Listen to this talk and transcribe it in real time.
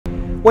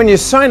When you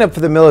sign up for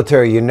the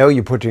military, you know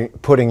you're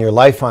putting your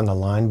life on the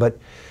line, but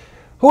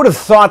who would have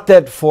thought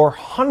that for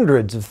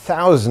hundreds of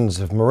thousands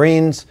of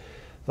Marines,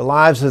 the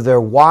lives of their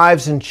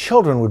wives and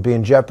children would be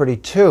in jeopardy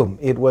too?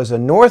 It was a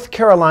North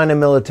Carolina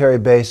military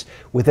base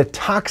with a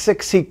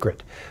toxic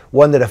secret,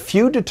 one that a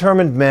few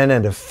determined men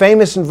and a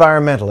famous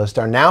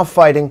environmentalist are now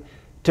fighting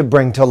to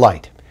bring to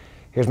light.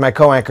 Here's my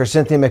co-anchor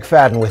Cynthia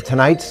McFadden with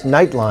tonight's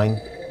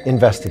Nightline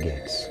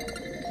Investigates.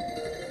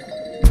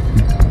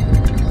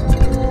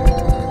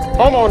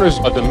 Homeowners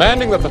are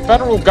demanding that the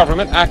federal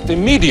government act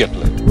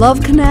immediately.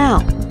 Love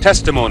Canal.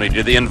 Testimony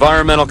to the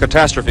environmental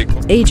catastrophe.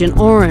 Agent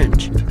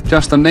Orange.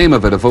 Just the name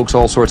of it evokes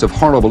all sorts of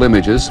horrible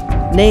images.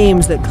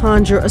 Names that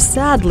conjure a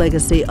sad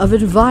legacy of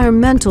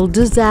environmental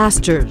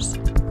disasters.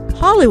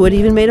 Hollywood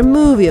even made a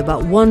movie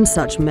about one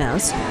such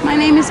mess. My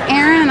name is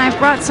Erin, and I've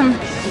brought some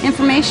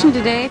information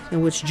today.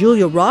 In which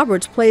Julia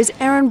Roberts plays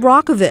Erin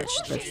Brockovich,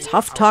 the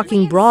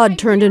tough-talking broad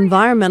turned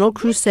environmental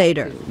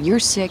crusader. You're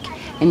sick,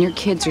 and your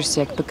kids are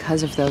sick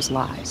because of those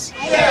lies.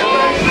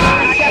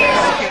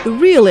 The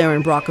real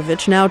Erin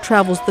Brockovich now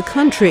travels the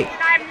country.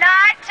 I'm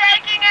not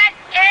taking it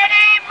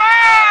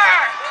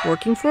anymore!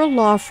 Working for a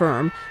law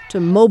firm to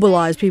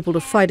mobilize people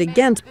to fight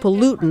against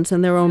pollutants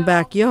in their own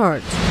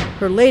backyards.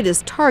 Her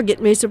latest target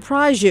may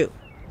surprise you,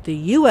 the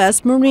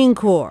U.S. Marine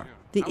Corps.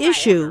 The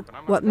issue,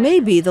 what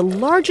may be the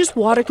largest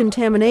water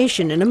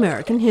contamination in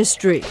American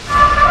history.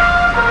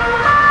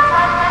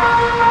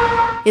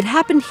 It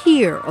happened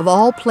here, of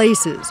all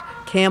places,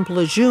 Camp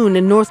Lejeune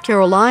in North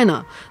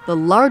Carolina, the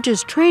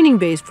largest training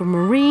base for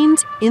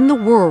Marines in the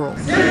world.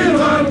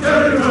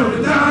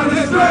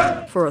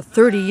 For a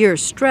 30-year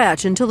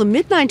stretch until the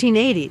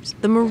mid-1980s,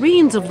 the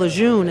Marines of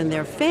Lejeune and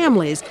their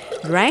families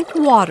drank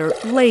water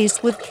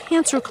laced with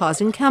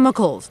cancer-causing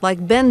chemicals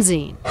like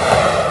benzene.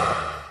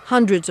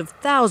 Hundreds of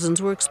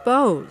thousands were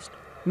exposed.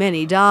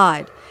 Many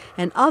died,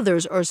 and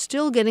others are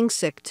still getting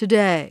sick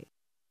today.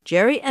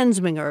 Jerry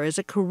Ensminger is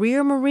a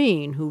career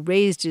Marine who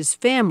raised his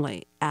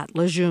family at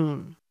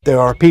Lejeune. There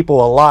are people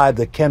alive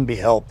that can be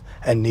helped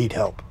and need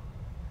help.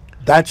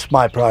 That's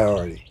my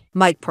priority.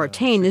 Mike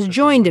Partain has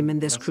joined him in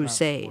this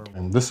crusade.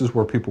 And this is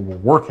where people were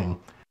working.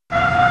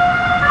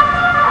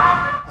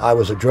 I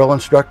was a drill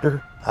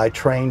instructor. I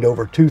trained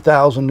over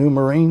 2,000 new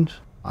Marines.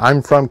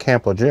 I'm from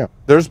Camp Lejeune.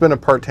 There's been a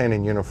Partain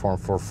in uniform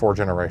for 4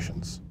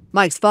 generations.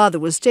 Mike's father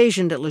was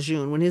stationed at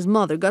Lejeune when his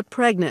mother got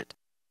pregnant.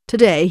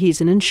 Today,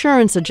 he's an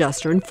insurance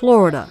adjuster in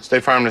Florida.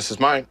 State Farm, this is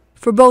mine.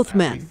 For both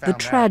men, the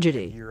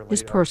tragedy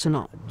is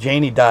personal.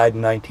 Janie died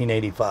in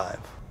 1985.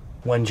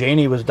 When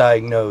Janie was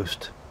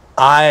diagnosed,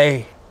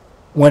 I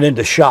went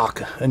into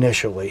shock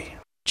initially.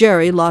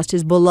 Jerry lost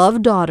his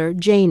beloved daughter,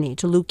 Janie,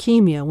 to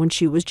leukemia when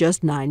she was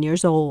just 9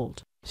 years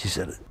old. She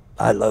said,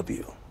 "I love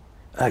you."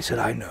 I said,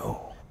 "I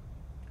know."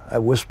 I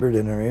whispered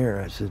in her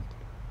ear, I said,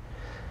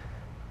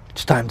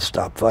 "It's time to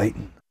stop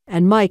fighting."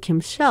 And Mike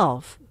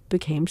himself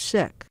became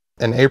sick.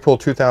 In April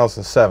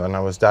 2007,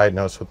 I was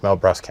diagnosed with male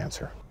breast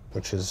cancer,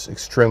 which is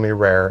extremely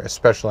rare,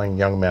 especially in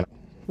young men.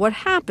 What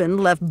happened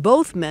left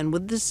both men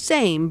with the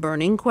same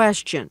burning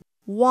question.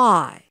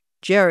 Why?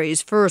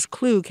 Jerry's first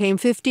clue came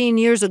 15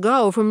 years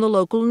ago from the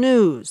local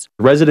news.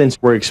 Residents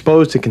were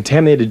exposed to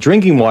contaminated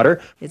drinking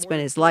water. It's been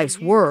his life's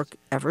work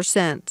ever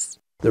since.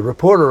 The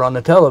reporter on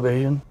the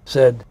television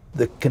said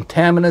the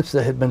contaminants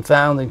that had been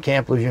found in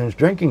Camp Lejeune's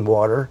drinking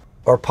water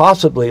are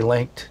possibly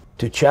linked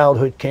to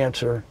childhood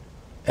cancer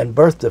and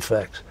birth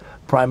defects,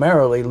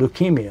 primarily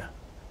leukemia.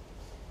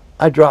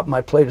 I dropped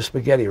my plate of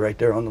spaghetti right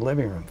there on the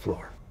living room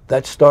floor.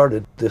 That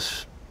started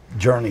this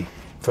journey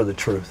for the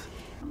truth.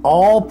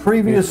 All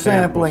previous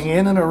sampling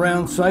in and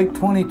around Site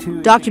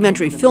 22.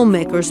 Documentary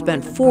filmmakers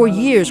spent 4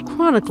 years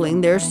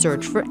chronicling their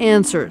search for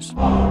answers.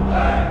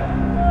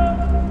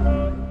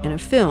 In a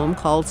film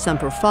called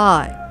Semper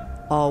Fi,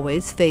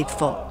 Always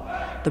Faithful,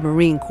 the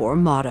Marine Corps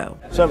motto.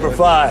 Semper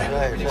Fi.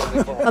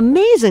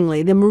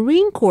 Amazingly, the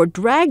Marine Corps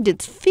dragged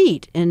its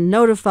feet in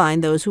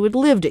notifying those who had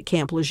lived at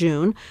Camp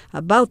Lejeune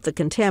about the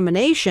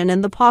contamination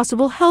and the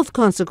possible health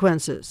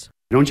consequences.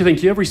 Don't you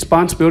think you have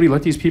responsibility to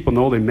let these people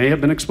know they may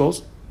have been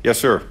exposed? Yes,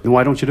 sir. Then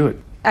why don't you do it?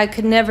 I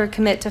could never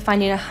commit to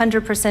finding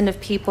 100% of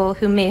people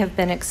who may have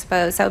been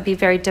exposed. That would be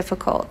very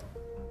difficult.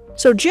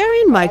 So Jerry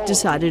and Mike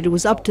decided it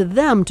was up to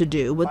them to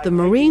do what the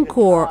Marine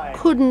Corps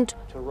couldn't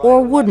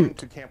or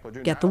wouldn't: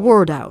 get the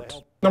word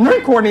out. The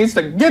Marine Corps needs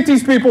to get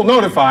these people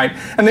notified,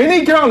 and they need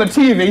to get on the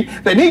TV,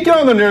 they need to get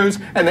on the news,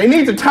 and they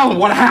need to tell them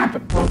what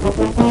happened.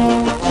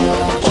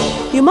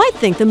 You might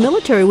think the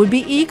military would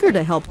be eager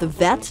to help the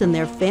vets and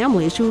their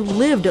families who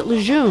lived at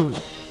Lejeune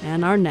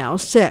and are now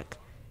sick.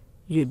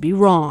 You'd be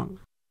wrong.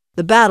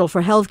 The battle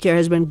for healthcare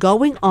has been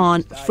going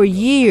on for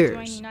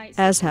years,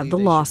 as have the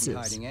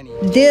losses.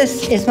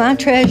 This is my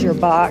treasure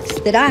box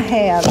that I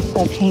have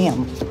of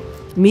him.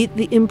 Meet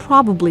the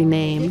improbably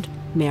named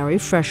Mary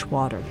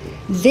Freshwater.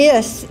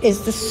 This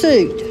is the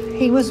suit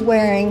he was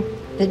wearing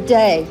the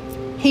day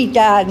he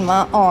died in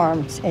my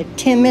arms at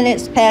 10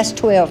 minutes past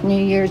 12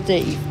 New Year's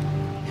Eve.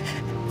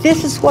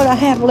 This is what I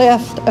have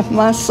left of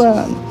my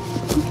son.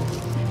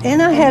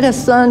 And I had a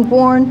son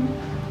born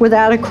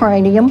without a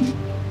cranium.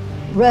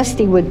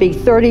 Rusty would be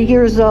 30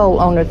 years old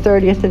on the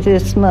 30th of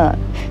this month.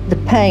 The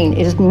pain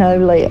is no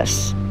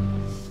less.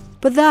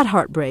 But that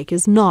heartbreak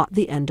is not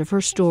the end of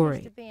her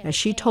story, as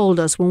she told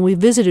us when we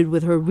visited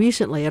with her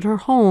recently at her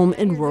home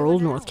in rural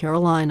North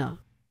Carolina.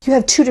 You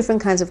have two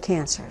different kinds of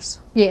cancers.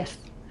 Yes,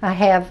 I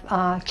have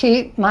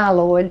acute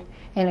myeloid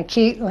and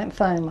acute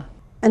lymphoma.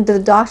 And did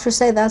the doctor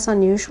say that's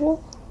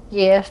unusual?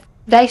 Yes.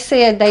 They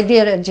said they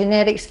did a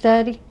genetic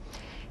study,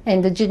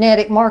 and the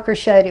genetic marker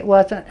showed it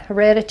wasn't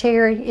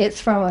hereditary.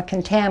 It's from a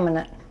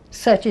contaminant,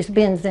 such as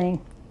benzene.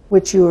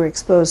 Which you were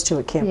exposed to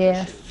at Camp Lejeune.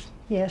 Yes,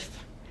 yes.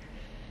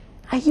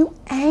 Are you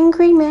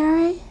angry,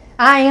 Mary?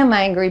 I am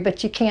angry,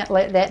 but you can't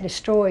let that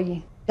destroy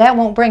you. That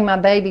won't bring my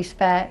babies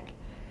back,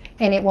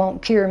 and it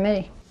won't cure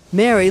me.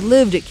 Mary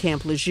lived at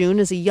Camp Lejeune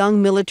as a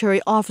young military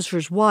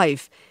officer's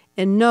wife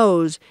and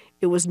knows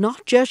it was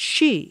not just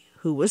she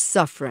who was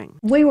suffering.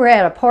 We were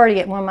at a party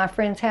at one of my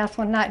friend's house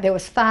one night. There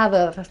was 5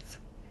 of us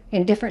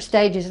in different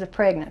stages of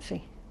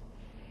pregnancy.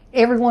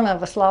 Every one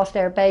of us lost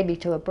our baby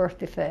to a birth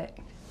defect.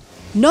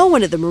 No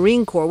one at the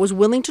Marine Corps was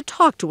willing to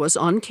talk to us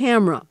on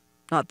camera,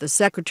 not the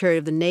Secretary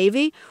of the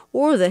Navy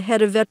or the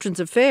head of Veterans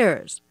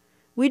Affairs.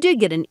 We did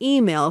get an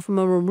email from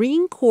a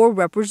Marine Corps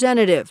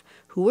representative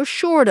who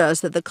assured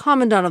us that the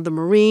Commandant of the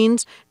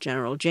Marines,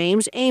 General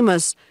James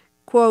Amos,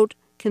 quote,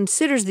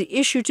 considers the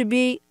issue to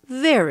be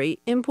very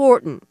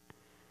important.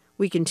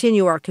 We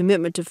continue our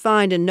commitment to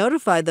find and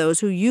notify those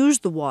who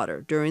used the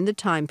water during the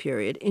time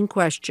period in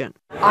question.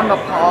 I'm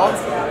appalled.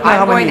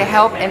 I'm going to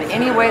help in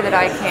any way that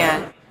I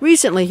can.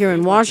 Recently here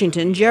in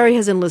Washington, Jerry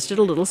has enlisted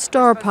a little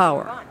star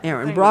power,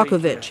 Erin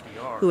Brockovich,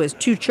 who has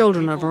 2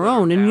 children of her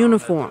own in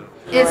uniform.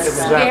 It's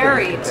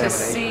scary to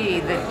see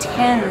the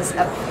tens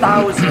of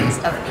thousands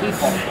of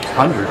people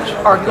Hundreds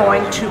are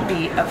going to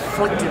be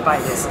afflicted by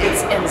this.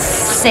 It's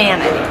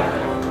insanity.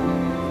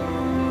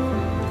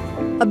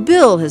 A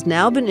bill has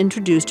now been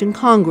introduced in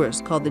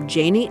Congress called the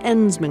Janie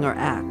Ensminger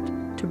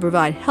Act to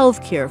provide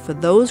health care for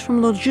those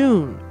from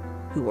Lejeune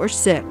who are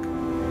sick.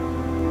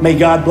 May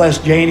God bless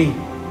Janie,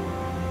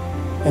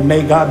 and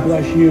may God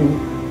bless you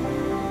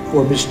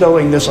for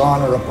bestowing this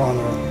honor upon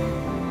her.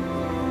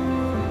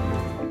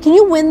 Can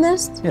you win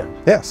this? Yeah.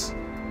 Yes.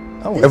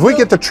 If we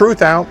get the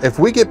truth out, if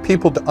we get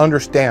people to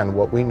understand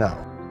what we know.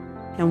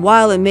 And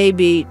while it may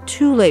be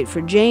too late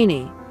for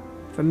Janie,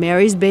 for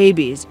Mary's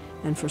babies,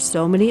 and for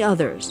so many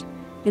others,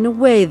 in a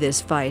way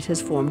this fight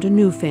has formed a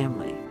new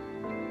family.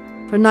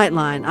 For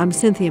Nightline, I'm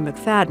Cynthia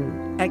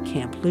McFadden at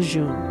Camp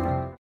Lejeune.